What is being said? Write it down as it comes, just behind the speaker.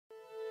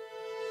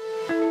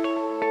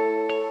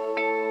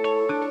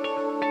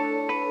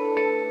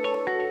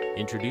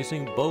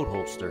Introducing Boat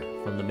Hold-ster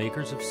from the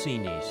makers of Sea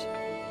Knees.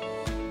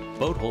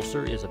 Boat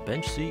Hold-ster is a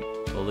bench seat,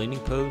 a leaning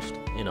post,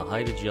 and a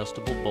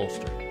height-adjustable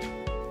bolster.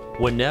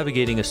 When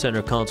navigating a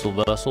center console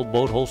vessel,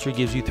 Boat Hold-ster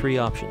gives you three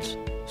options: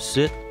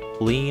 sit,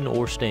 lean,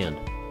 or stand.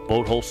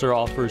 Boat Hold-ster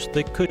offers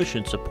thick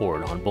cushion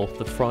support on both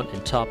the front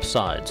and top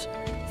sides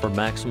for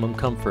maximum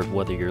comfort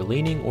whether you're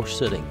leaning or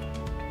sitting.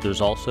 There's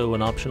also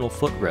an optional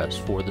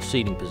footrest for the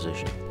seating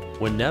position.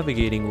 When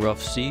navigating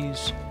rough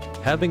seas,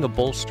 having a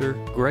bolster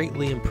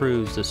greatly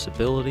improves the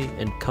stability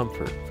and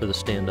comfort for the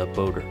stand-up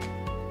boater.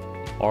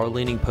 Our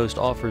leaning post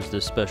offers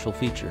this special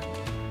feature.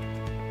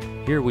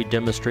 Here we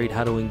demonstrate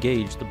how to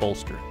engage the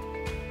bolster.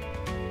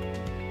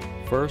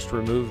 First,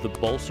 remove the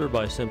bolster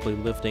by simply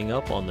lifting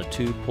up on the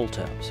two pull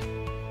tabs.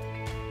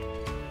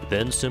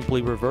 Then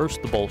simply reverse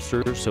the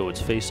bolster so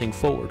it's facing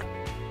forward.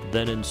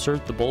 Then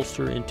insert the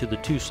bolster into the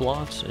two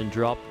slots and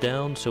drop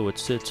down so it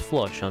sits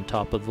flush on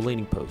top of the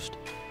leaning post.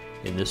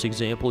 In this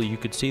example, you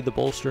could see the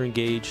bolster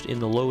engaged in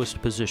the lowest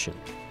position.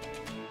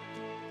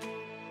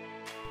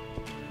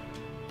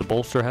 The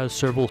bolster has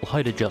several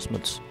height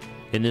adjustments.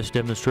 In this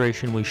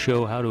demonstration, we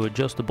show how to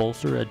adjust the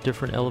bolster at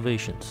different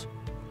elevations.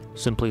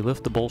 Simply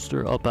lift the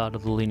bolster up out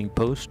of the leaning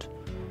post,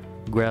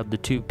 grab the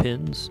two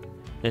pins,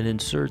 and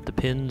insert the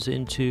pins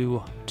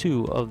into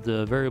two of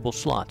the variable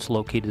slots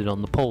located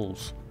on the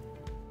poles.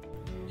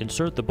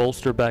 Insert the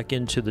bolster back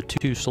into the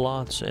two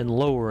slots and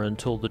lower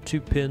until the two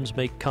pins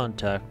make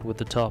contact with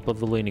the top of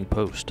the leaning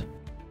post.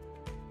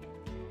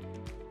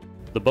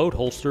 The Boat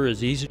Hold-ster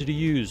is easy to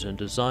use and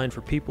designed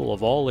for people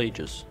of all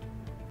ages.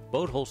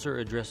 Boat Hold-ster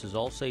addresses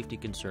all safety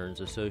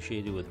concerns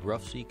associated with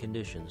rough sea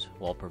conditions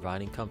while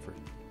providing comfort.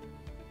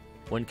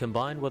 When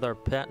combined with our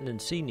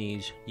patented Sea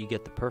Knees, you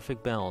get the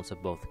perfect balance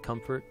of both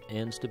comfort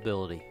and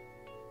stability.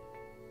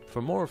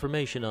 For more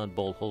information on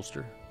Boat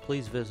Hold-ster,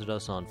 please visit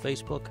us on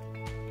Facebook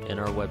and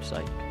our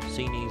website,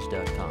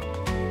 seaknees.com.